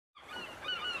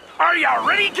Are you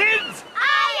ready, kids?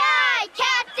 Aye, aye,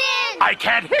 Captain! I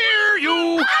can't hear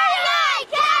you! Aye, aye,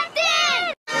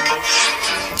 Captain!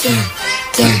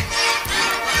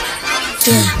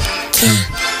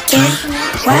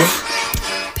 What?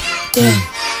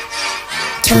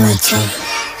 Killa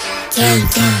Jay,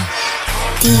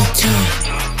 DJ,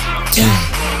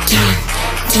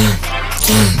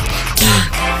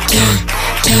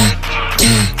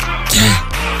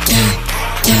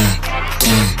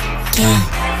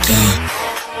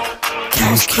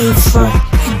 Guys came front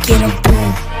and get a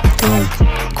boom, dog.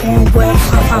 Going well,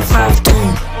 5-5-5-2.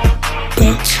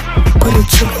 Bitch, put a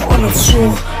trigger on the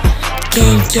floor.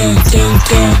 Gang.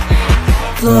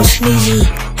 Lil Sneezy,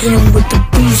 hit him with the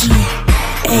breezy.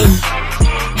 Ayy,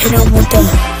 hit him with the.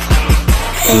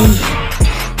 Ayy,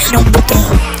 hit him with the.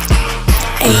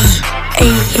 Ayy,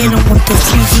 hit him with the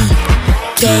fleazy.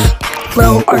 Gang,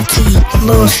 Lil RT,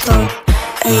 Lil Stump.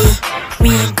 Ayy, me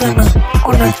and Gunna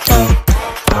on the thumb.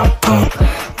 Pop,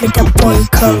 make that boy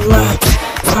collapse.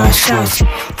 5 shots,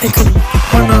 make him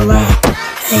run a lap.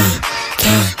 Ayy,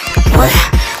 gang, what?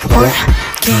 Gang, what?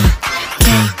 Gang,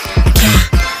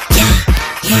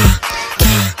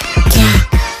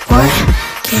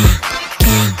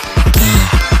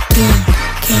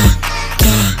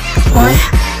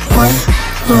 what?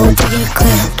 Little boogie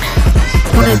clap,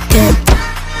 wanna dip.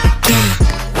 Gang,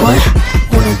 what?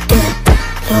 Wanna dip.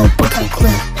 Little boogie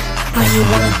clap, now you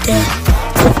wanna dip.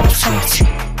 4 shots,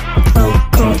 little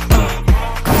girl thought.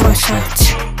 4 shots,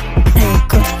 little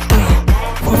girl thought.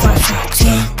 4 shots,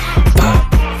 gang, pop,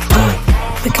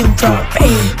 make him drop.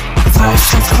 Ayy, 5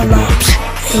 shots collapse.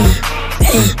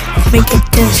 Ayy, make it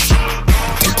dish,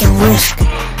 take a risk.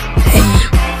 Ayy,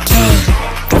 gang,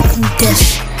 broken dish,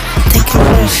 take a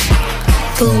risk.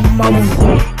 Little mama,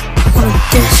 on a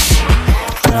dish,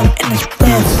 put him in his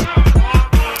breath.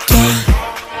 Gang,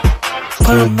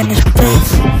 put him in his breath.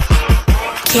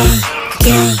 Gang,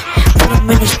 put him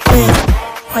in his breath.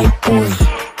 White boy,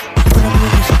 put him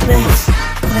in his breath.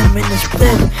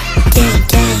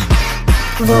 Gang,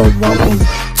 little mama,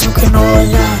 talking all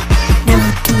that.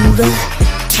 Never do that,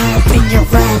 cap in your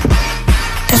rap.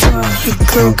 That's why your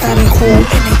girl got a hole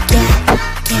in the gap.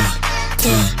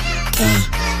 Gang,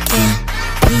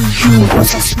 be you,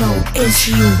 once I snow, it's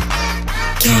you.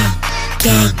 Gang,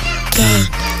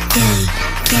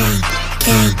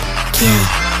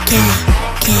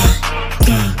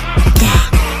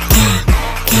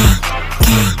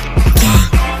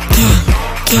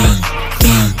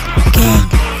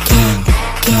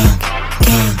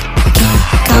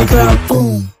 boom.